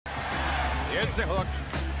Here's the hook.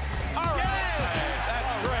 All right.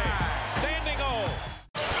 That's great. Standing O.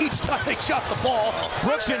 Each time they shot the ball,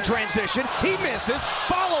 Brooks in transition. He misses.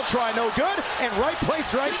 Follow try, no good. And right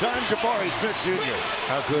place, right time, Jabari Smith Jr.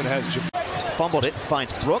 How good has Jabari? Fumbled it,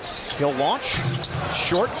 finds Brooks. He'll launch.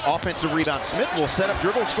 Short, offensive rebound. Smith will set up,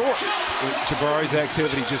 dribble, and score. Jabari's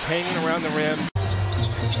activity just hanging around the rim.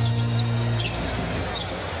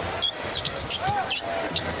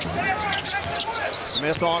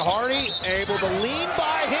 Smith on Hardy, able to lean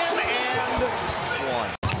by him, and one.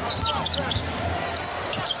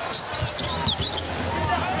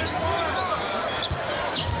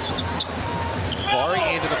 Jabari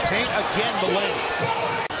into the paint, again the lane.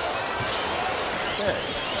 Okay.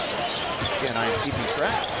 Again, I am keeping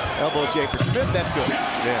track. Elbow J for Smith, that's good.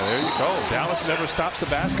 Yeah, there you go. Dallas never stops the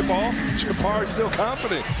basketball. Jabari's still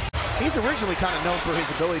confident. He's originally kind of known for his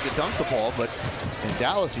ability to dunk the ball, but in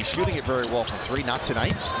Dallas, he's shooting it very well from three, not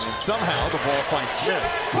tonight. And somehow the ball finds Smith.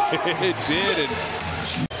 It did.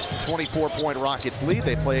 24-point Rockets lead.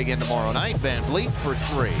 They play again tomorrow night. Van Vliet for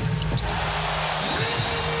three.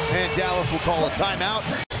 And Dallas will call a timeout.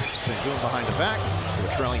 Been doing behind the back.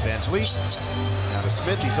 They're trailing Van Vliet. Now to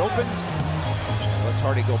Smith, he's open. Lets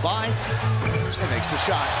Hardy go by. And makes the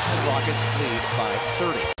shot. And Rockets lead by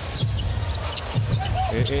 30.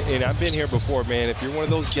 And I've been here before, man. If you're one of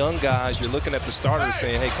those young guys, you're looking at the starters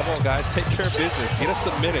saying, hey, come on, guys, take care of business. Get us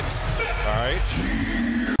some minutes, all right?